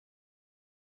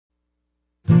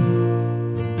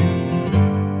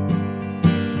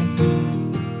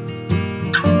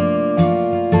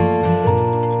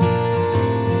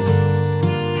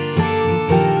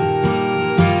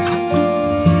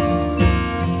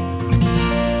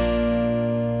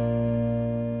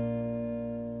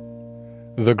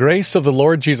The grace of the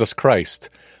Lord Jesus Christ,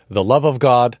 the love of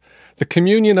God, the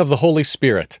communion of the Holy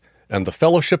Spirit, and the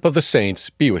fellowship of the saints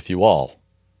be with you all.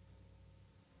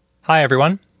 Hi,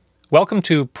 everyone. Welcome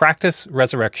to Practice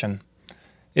Resurrection.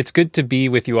 It's good to be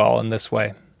with you all in this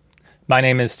way. My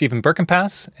name is Stephen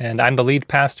Birkenpass, and I'm the lead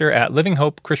pastor at Living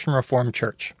Hope Christian Reformed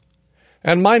Church.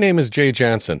 And my name is Jay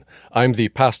Jansen. I'm the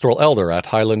pastoral elder at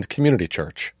Highland Community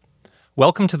Church.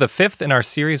 Welcome to the fifth in our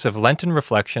series of Lenten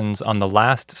reflections on the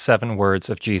last 7 words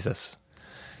of Jesus.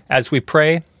 As we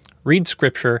pray, read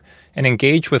Scripture, and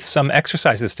engage with some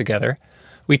exercises together,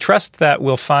 we trust that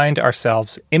we'll find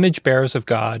ourselves image bearers of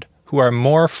God who are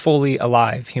more fully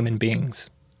alive human beings.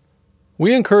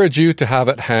 We encourage you to have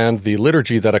at hand the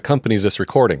liturgy that accompanies this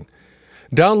recording.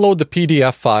 Download the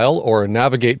PDF file or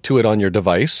navigate to it on your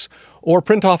device, or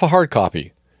print off a hard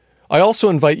copy. I also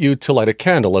invite you to light a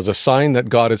candle as a sign that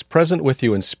God is present with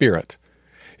you in spirit.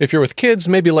 If you're with kids,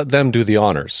 maybe let them do the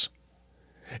honors.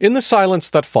 In the silence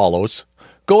that follows,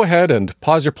 go ahead and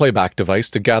pause your playback device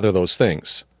to gather those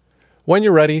things. When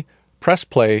you're ready, press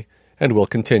play, and we'll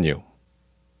continue.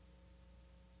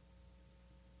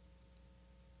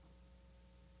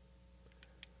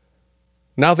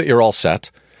 Now that you're all set,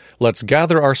 let's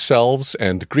gather ourselves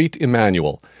and greet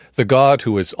Emmanuel, the God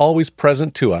who is always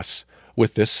present to us,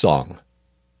 with this song.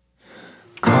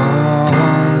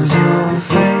 Cause your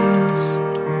face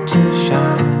to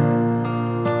shine.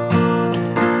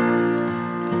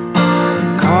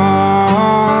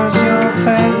 Cause your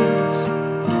face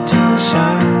to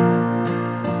shine.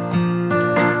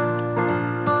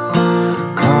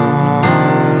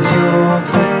 Cause your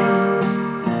face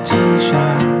to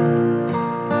shine.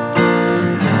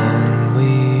 And we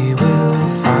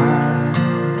will find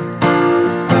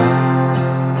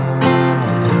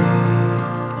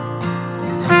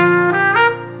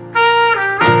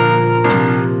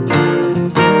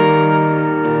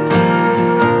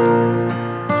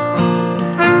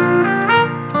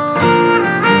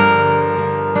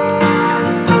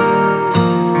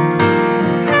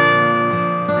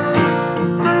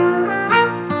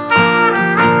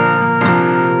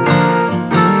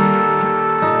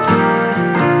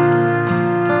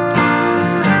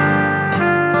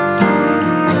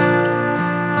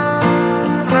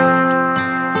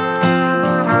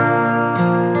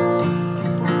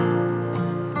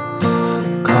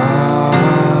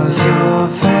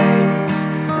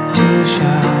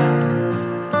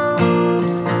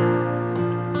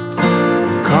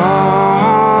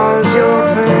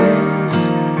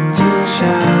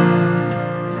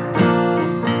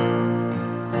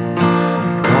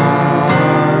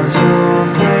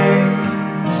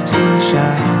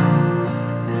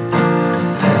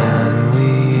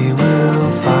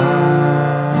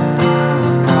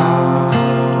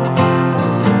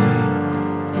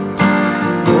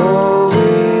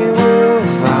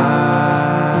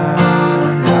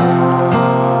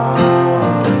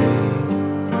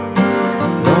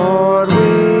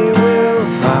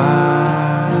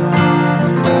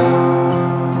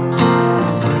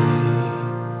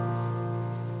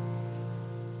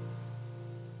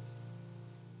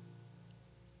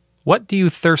What do you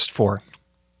thirst for?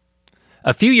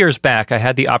 A few years back, I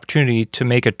had the opportunity to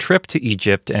make a trip to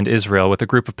Egypt and Israel with a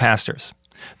group of pastors.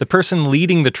 The person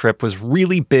leading the trip was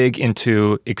really big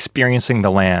into experiencing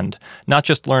the land, not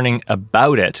just learning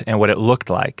about it and what it looked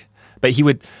like, but he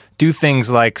would do things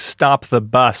like stop the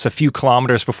bus a few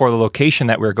kilometers before the location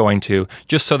that we were going to,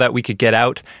 just so that we could get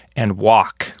out and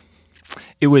walk.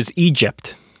 It was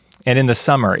Egypt, and in the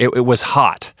summer, it was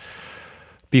hot.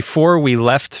 Before we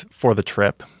left for the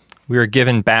trip, we were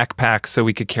given backpacks so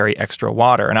we could carry extra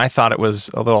water, and I thought it was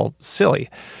a little silly.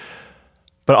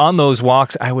 But on those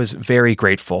walks, I was very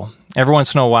grateful. Every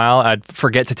once in a while, I'd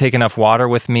forget to take enough water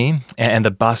with me, and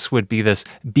the bus would be this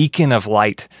beacon of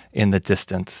light in the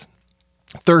distance.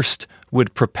 Thirst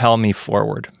would propel me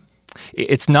forward.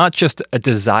 It's not just a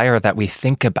desire that we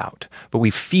think about, but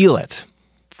we feel it.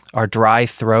 Our dry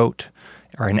throat,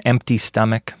 or an empty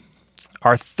stomach.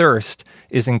 Our thirst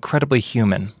is incredibly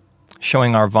human,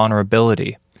 showing our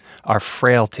vulnerability, our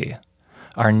frailty,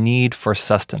 our need for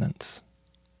sustenance.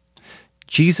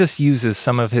 Jesus uses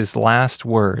some of his last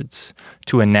words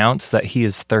to announce that he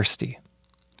is thirsty.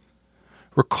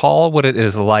 Recall what it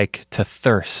is like to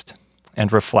thirst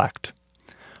and reflect.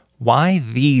 Why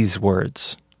these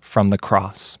words from the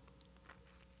cross?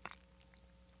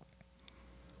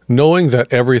 Knowing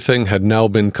that everything had now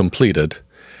been completed,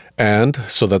 and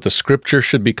so that the Scripture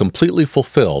should be completely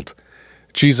fulfilled,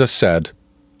 Jesus said,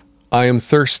 "I am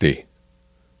thirsty."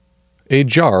 A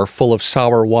jar full of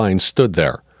sour wine stood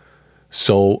there.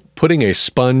 So, putting a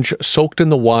sponge soaked in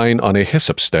the wine on a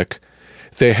hyssop stick,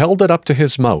 they held it up to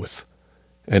his mouth.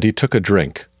 and he took a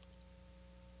drink.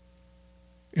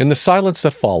 In the silence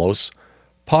that follows,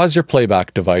 pause your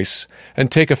playback device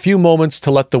and take a few moments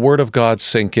to let the Word of God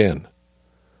sink in.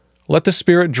 Let the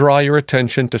Spirit draw your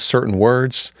attention to certain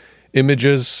words,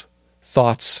 images,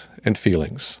 thoughts, and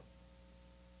feelings.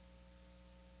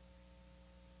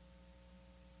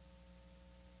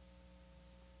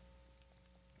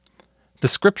 The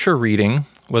scripture reading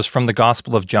was from the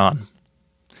Gospel of John.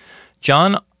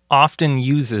 John often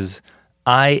uses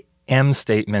I am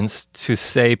statements to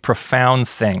say profound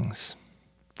things.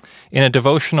 In a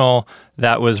devotional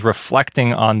that was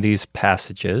reflecting on these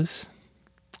passages,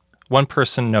 one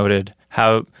person noted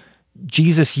how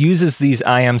Jesus uses these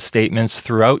I am statements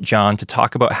throughout John to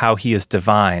talk about how he is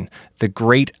divine, the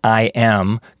great I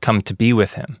am come to be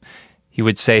with him. He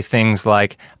would say things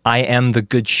like, I am the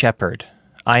good shepherd.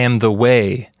 I am the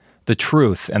way, the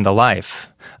truth, and the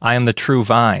life. I am the true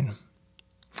vine.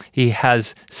 He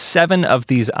has 7 of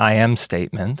these I am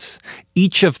statements,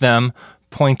 each of them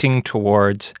pointing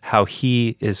towards how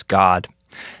he is God.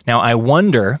 Now, I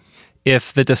wonder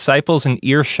if the disciples in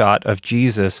earshot of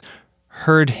Jesus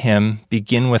heard him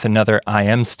begin with another I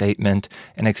am statement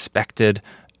and expected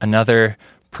another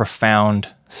profound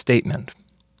statement.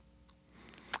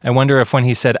 I wonder if when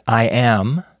he said, I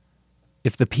am,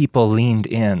 if the people leaned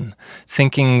in,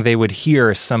 thinking they would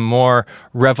hear some more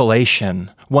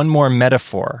revelation, one more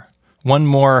metaphor, one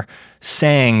more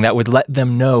saying that would let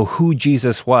them know who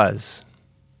Jesus was.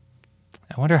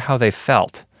 I wonder how they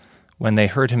felt when they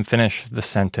heard him finish the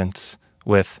sentence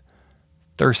with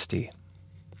thirsty.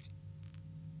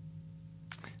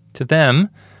 To them,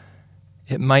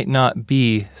 it might not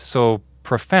be so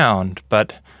profound,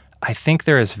 but I think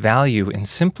there is value in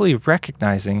simply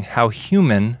recognizing how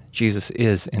human Jesus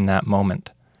is in that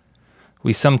moment.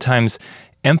 We sometimes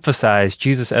emphasize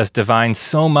Jesus as divine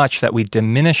so much that we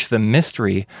diminish the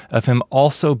mystery of him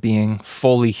also being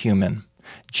fully human.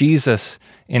 Jesus,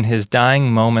 in his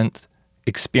dying moment,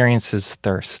 experiences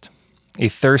thirst, a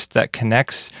thirst that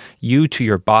connects you to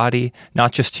your body,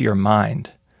 not just to your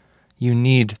mind. You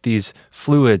need these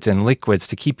fluids and liquids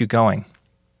to keep you going.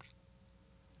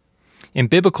 In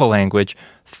biblical language,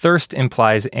 thirst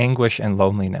implies anguish and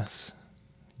loneliness.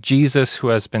 Jesus, who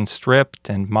has been stripped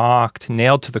and mocked,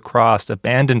 nailed to the cross,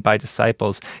 abandoned by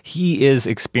disciples, he is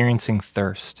experiencing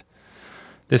thirst.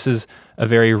 This is a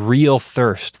very real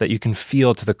thirst that you can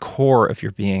feel to the core of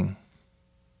your being.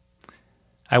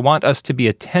 I want us to be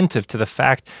attentive to the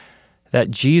fact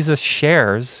that Jesus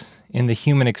shares in the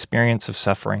human experience of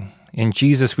suffering. In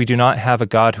Jesus, we do not have a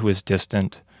God who is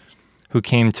distant, who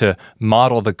came to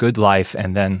model the good life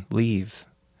and then leave.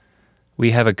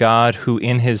 We have a God who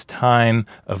in his time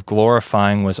of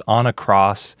glorifying was on a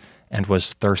cross and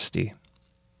was thirsty.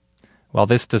 While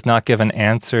this does not give an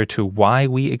answer to why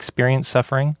we experience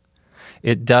suffering,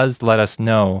 it does let us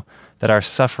know that our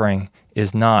suffering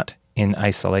is not in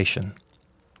isolation.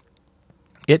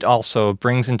 It also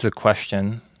brings into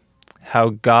question how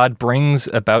God brings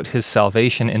about his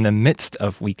salvation in the midst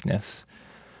of weakness.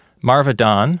 Marva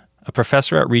Dawn, a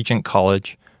professor at Regent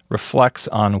College, reflects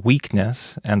on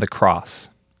weakness and the cross,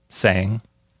 saying,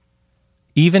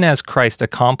 even as Christ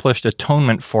accomplished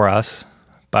atonement for us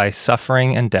by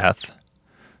suffering and death,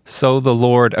 so the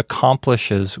Lord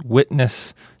accomplishes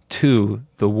witness to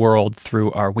the world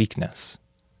through our weakness.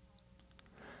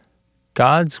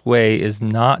 God's way is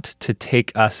not to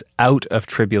take us out of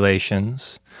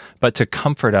tribulations, but to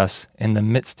comfort us in the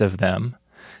midst of them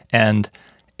and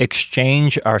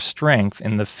exchange our strength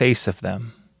in the face of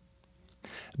them.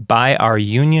 By our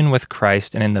union with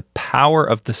Christ and in the power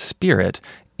of the Spirit,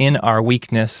 in our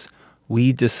weakness,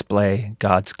 we display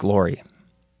God's glory.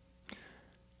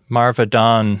 Marva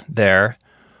Dawn there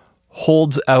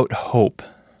holds out hope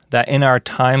that in our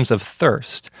times of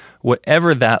thirst,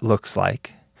 whatever that looks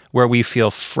like, where we feel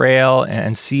frail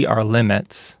and see our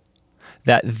limits,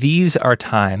 that these are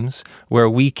times where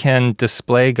we can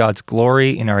display God's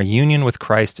glory in our union with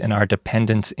Christ and our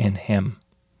dependence in him.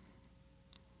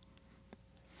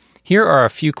 Here are a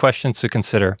few questions to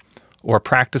consider, or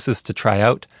practices to try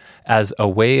out, as a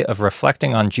way of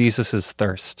reflecting on Jesus'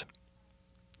 thirst.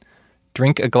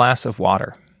 Drink a glass of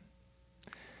water.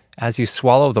 As you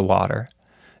swallow the water,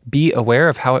 be aware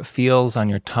of how it feels on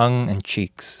your tongue and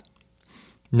cheeks.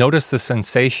 Notice the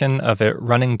sensation of it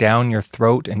running down your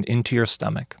throat and into your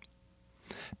stomach.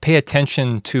 Pay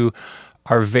attention to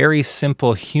our very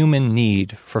simple human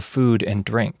need for food and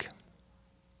drink.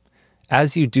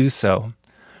 As you do so,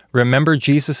 remember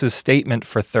Jesus' statement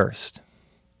for thirst.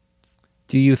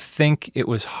 Do you think it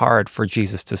was hard for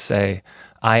Jesus to say,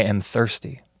 I am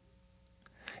thirsty?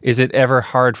 Is it ever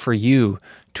hard for you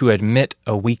to admit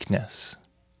a weakness?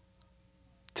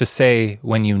 to say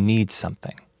when you need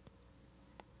something.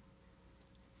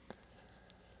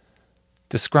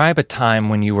 Describe a time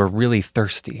when you were really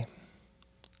thirsty.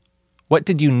 What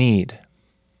did you need?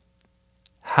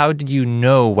 How did you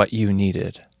know what you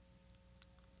needed?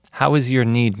 How is your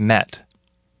need met?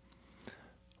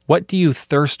 What do you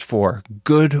thirst for,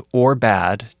 good or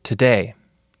bad, today?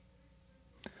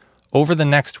 Over the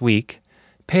next week,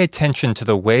 pay attention to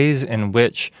the ways in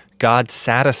which God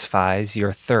satisfies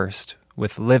your thirst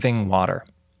with living water.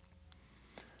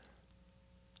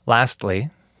 Lastly,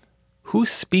 who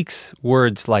speaks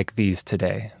words like these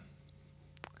today?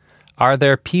 Are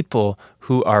there people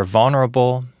who are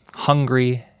vulnerable,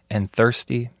 hungry, and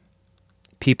thirsty?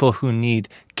 People who need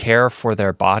care for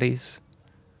their bodies?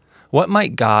 What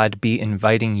might God be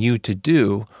inviting you to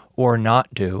do or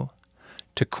not do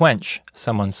to quench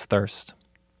someone's thirst?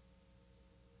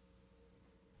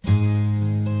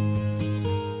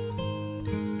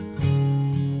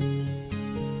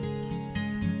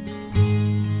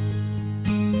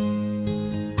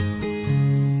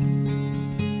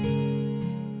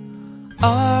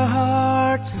 Our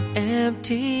hearts are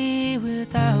empty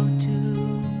without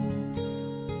you,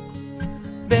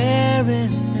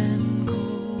 barren and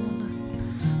cold,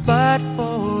 but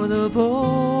for the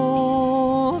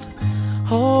bold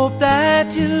hope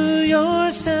that you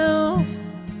yourself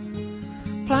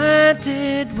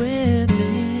planted within.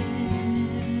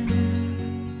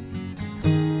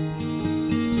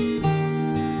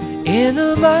 In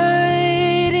the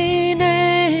mighty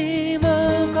name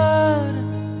of God,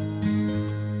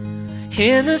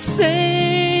 in the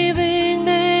saving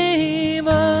name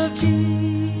of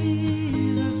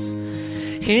Jesus,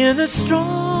 in the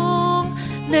strong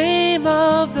name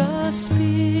of the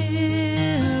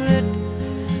Spirit,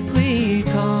 we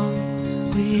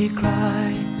come, we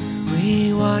cry,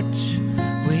 we watch,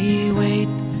 we wait,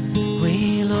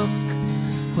 we look,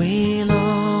 we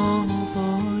long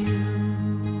for you.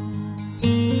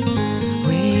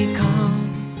 We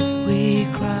come, we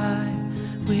cry,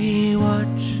 we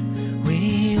watch,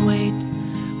 we wait,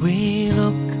 we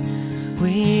look,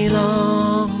 we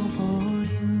long for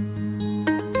you.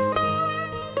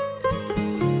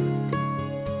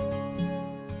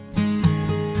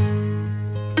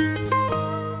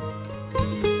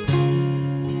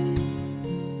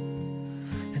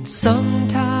 And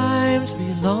sometimes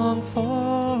we long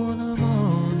for the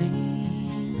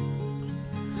morning,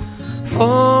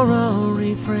 for a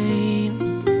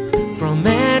refrain from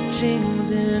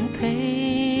etchings and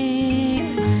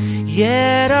pain.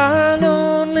 Yet our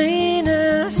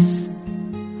loneliness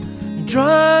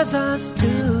draws us to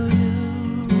you.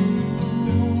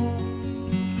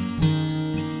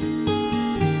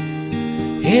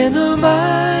 In the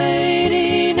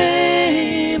mighty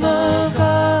name of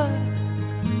God,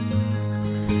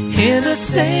 in the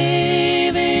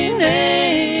saving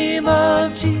name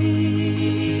of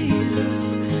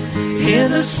Jesus,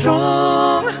 in the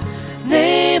strong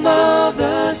name of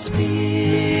the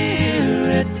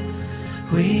Spirit,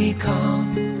 we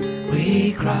come,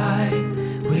 we cry,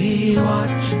 we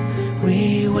watch,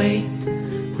 we wait,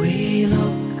 we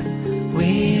look,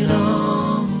 we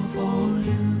long for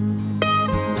you.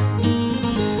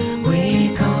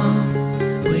 We come,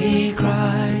 we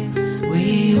cry,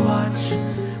 we watch,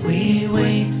 we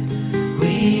wait,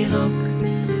 we look,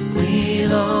 we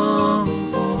long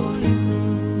for you.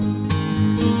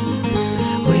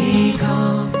 We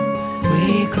come,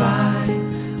 we cry,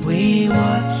 we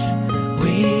watch,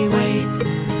 we wait,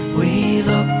 we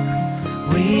look,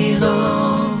 we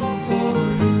long for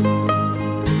you.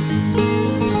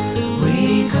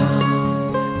 We come,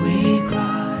 we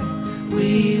cry,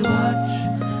 we watch,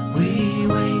 we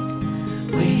wait,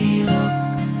 we look,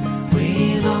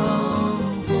 we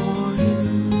long for you.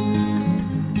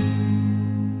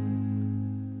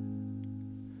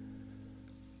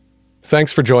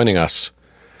 Thanks for joining us.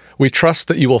 We trust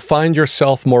that you will find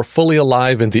yourself more fully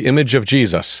alive in the image of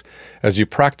Jesus as you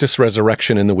practice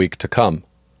resurrection in the week to come.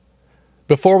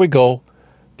 Before we go,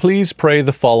 please pray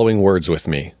the following words with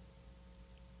me.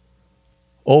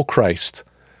 O Christ,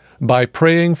 by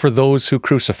praying for those who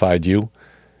crucified you,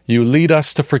 you lead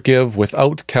us to forgive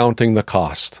without counting the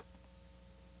cost.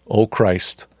 O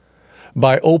Christ,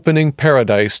 by opening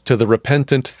paradise to the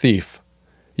repentant thief,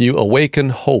 you awaken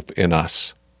hope in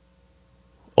us.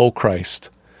 O Christ,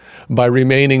 by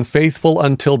remaining faithful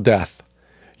until death,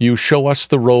 you show us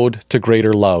the road to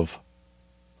greater love.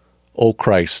 O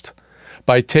Christ,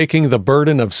 by taking the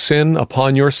burden of sin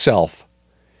upon yourself,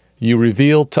 you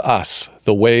reveal to us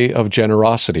the way of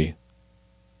generosity.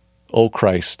 O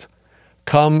Christ,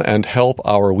 come and help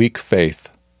our weak faith.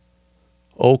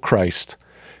 O Christ,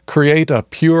 create a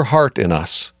pure heart in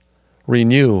us,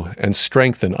 renew and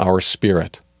strengthen our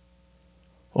spirit.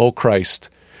 O Christ,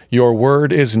 your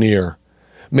word is near.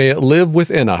 May it live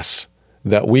within us,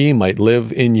 that we might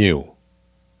live in you.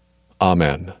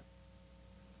 Amen.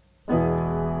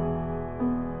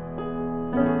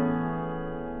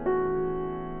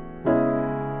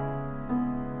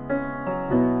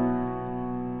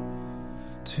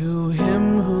 To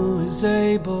him who is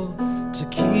able to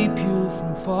keep you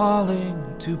from falling,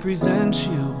 to present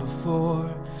you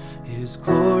before his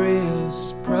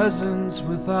glorious presence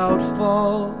without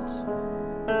fault,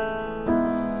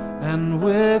 and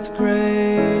with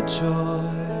great joy.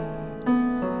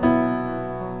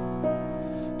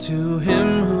 To him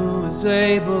who is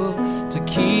able to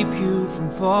keep you from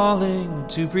falling,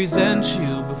 to present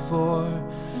you before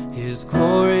his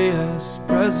glorious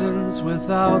presence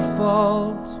without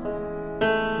fault,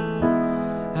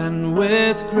 and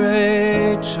with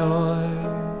great joy.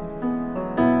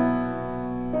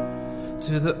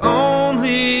 To the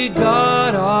only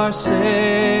God our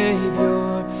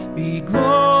Savior be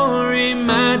glory,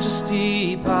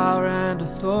 majesty, power, and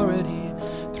authority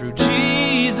through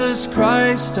Jesus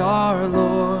Christ our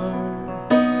Lord,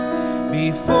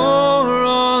 before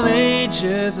all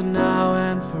ages and now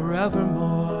and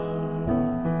forevermore.